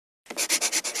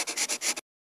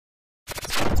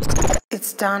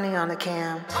It's Donnie on the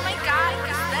cam. Oh my God,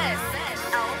 what's this?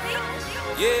 LP?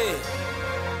 Yeah.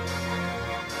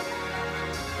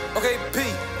 Okay, P.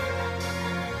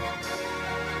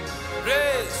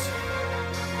 Blaze.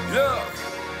 Look.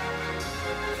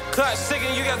 Clock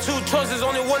ticking, you got two choices,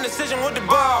 only one decision with the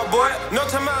ball, boy. No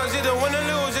time out, it's either win or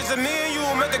lose, it's a me and you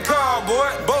make the call,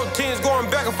 boy. Both teams going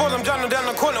back and forth, I'm driving down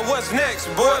the corner, what's next,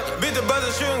 boy? Beat the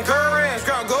buzzer, shooting currents,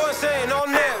 crowd go insane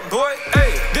on net, boy.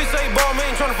 Hey, this ain't ball, me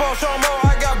ain't tryna fall, show 'em all,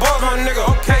 I got balls, my nigga,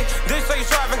 okay. This ain't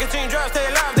strive and continue drive, stay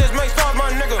alive, this makes stars,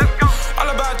 my nigga. All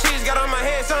about cheese, got on my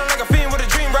head, sounding like a fiend with a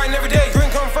dream, writing every day.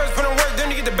 Green come first, put in work, then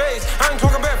you get the base. I ain't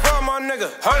talking back for my nigga,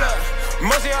 hold up.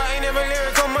 Most of y'all ain't even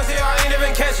lyrical, most of y'all ain't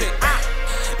even catch it.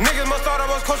 Niggas must thought I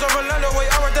was coach of Orlando, wait,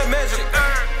 I work that magic.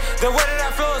 The way that I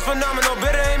flow is phenomenal,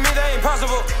 better ain't me, that ain't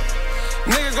possible.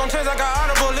 Niggas gon' change like an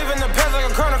audible, leaving the past like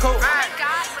a chronicle.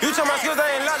 You tell my skills, they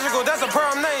ain't logical, that's a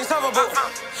problem, they ain't solvable.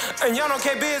 And y'all know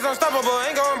KB is unstoppable,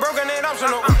 ain't going broken, ain't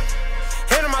optional.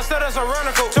 Hitting my set, that's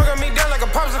ironical, choking me down like a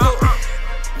popsicle.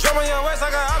 Jumping your waist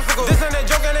like an obstacle, this ain't that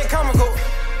joke, it ain't comical.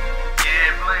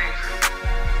 Yeah, please.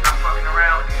 Stop fucking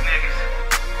around with these niggas.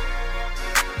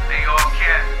 They all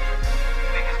cat.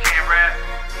 Niggas can't rap.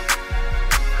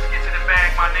 Let's get to the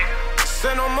bag, my nigga.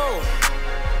 Say no more.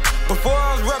 Before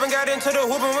I was rapping, got into the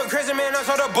hooping with crazy man, I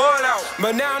saw the ball out.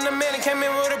 But now I'm the man that came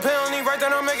in with a penalty, right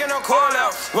then I'm making a call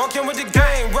out. Walking with the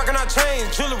game, rocking our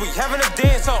chains, jewelry, having a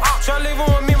dance off. Try leaving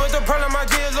with me with the problem, my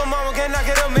kids, little mama can't knock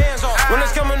it a man's off. When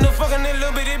it's coming to fucking these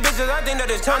little bitty bitches, I think that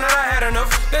it's time that I had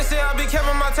enough. They say I be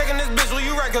careful my taking this bitch, well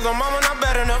you right, cause I'm mama not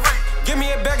bad enough. Give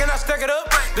me a bag and I stack it up.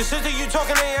 The shit that you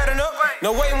talking ain't adding up.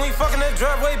 No way we fucking that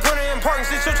driveway, put it in parking,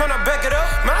 shit, still tryna back it up.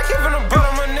 Man, I came from the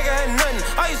bottom, my nigga had nothing.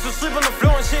 I used to sleep on the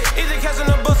floor and shit. Either catching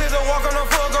the bus, either walk on the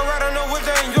floor, go right on the whip,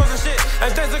 they ain't yours and shit. And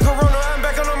thanks to Corona, I'm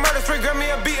back on the murder street, grab me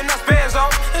a beat and I spaz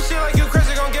off. And shit like you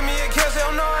crazy gon' give me a kiss,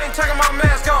 hell no, I ain't taking my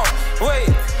mask off.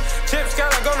 Wait, chips got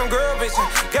like on them girl bitches.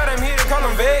 Got them here to call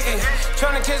them vacant.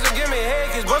 Tryna kiss or give me head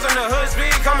kiss, buzzing the hood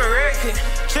speed, coming wrecking.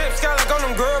 Chips got like on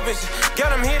them girl bitches. Got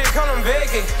them here to call them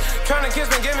vacant. Tryna kiss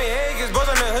me, give me head kiss,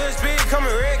 buzzing the hood speed,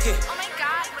 coming wrecking.